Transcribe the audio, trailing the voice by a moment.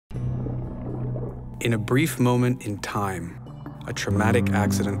In a brief moment in time, a traumatic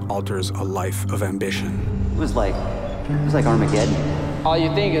accident alters a life of ambition. It was like Armageddon. All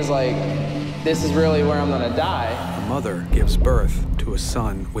you think is like, this is really where I'm gonna die. A mother gives birth to a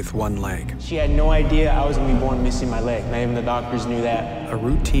son with one leg. She had no idea I was gonna be born missing my leg. Not even the doctors knew that. A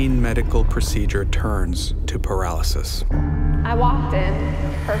routine medical procedure turns to paralysis. I walked in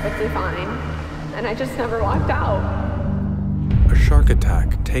perfectly fine, and I just never walked out. A shark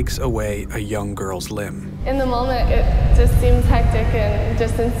attack takes away a young girl's limb. In the moment, it just seems hectic and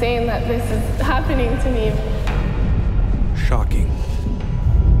just insane that this is happening to me. Shocking,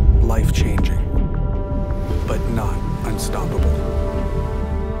 life-changing, but not unstoppable.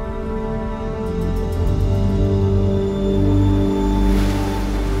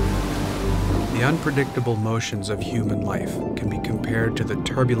 The unpredictable motions of human life can be compared to the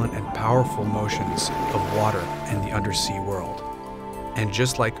turbulent and powerful motions of water and the undersea world. And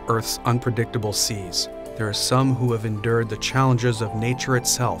just like Earth's unpredictable seas, there are some who have endured the challenges of nature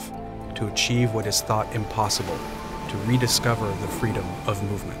itself to achieve what is thought impossible, to rediscover the freedom of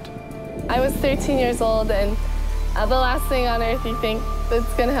movement. I was 13 years old, and the last thing on Earth you think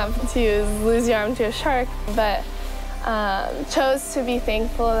that's going to happen to you is lose your arm to a shark, but chose to be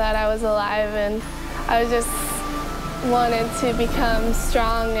thankful that I was alive, and I just wanted to become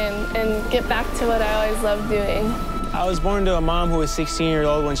strong and get back to what I always loved doing. I was born to a mom who was 16 years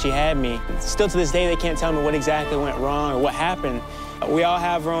old when she had me. Still to this day, they can't tell me what exactly went wrong or what happened. We all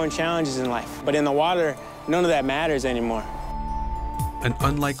have our own challenges in life, but in the water, none of that matters anymore. An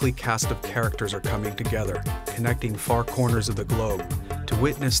unlikely cast of characters are coming together, connecting far corners of the globe to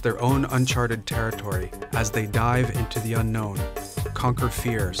witness their own uncharted territory as they dive into the unknown, conquer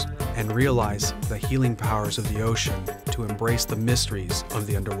fears, and realize the healing powers of the ocean to embrace the mysteries of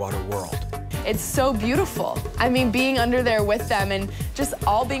the underwater world. It's so beautiful. I mean, being under there with them and just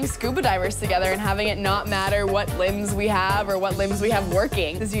all being scuba divers together and having it not matter what limbs we have or what limbs we have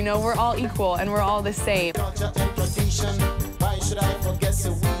working. Because you know, we're all equal and we're all the same. Why should I forget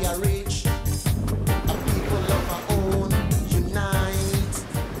that we are rich? A people of our own, unite.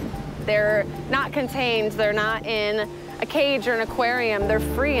 They're not contained, they're not in a cage or an aquarium. They're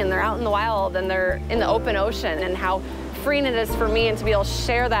free and they're out in the wild and they're in the open ocean, and how freeing it is for me and to be able to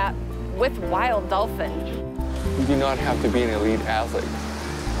share that with wild dolphins. You do not have to be an elite athlete.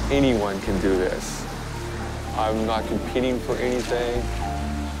 Anyone can do this. I'm not competing for anything.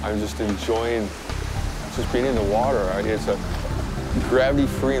 I'm just enjoying just being in the water. It's a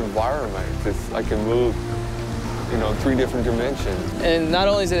gravity-free environment. I can move, you know, 3 different dimensions. And not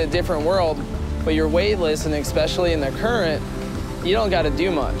only is it a different world, but you're weightless, and especially in the current, you don't got to do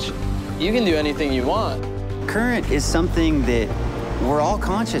much. You can do anything you want. Current is something that we're all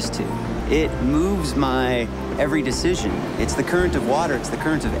conscious to. It moves my every decision. It's the current of water, it's the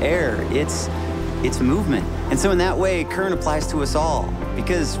current of air, it's movement. And so in that way, current applies to us all,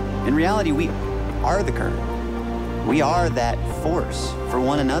 because in reality, we are the current. We are that force for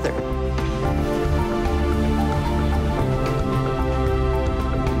one another.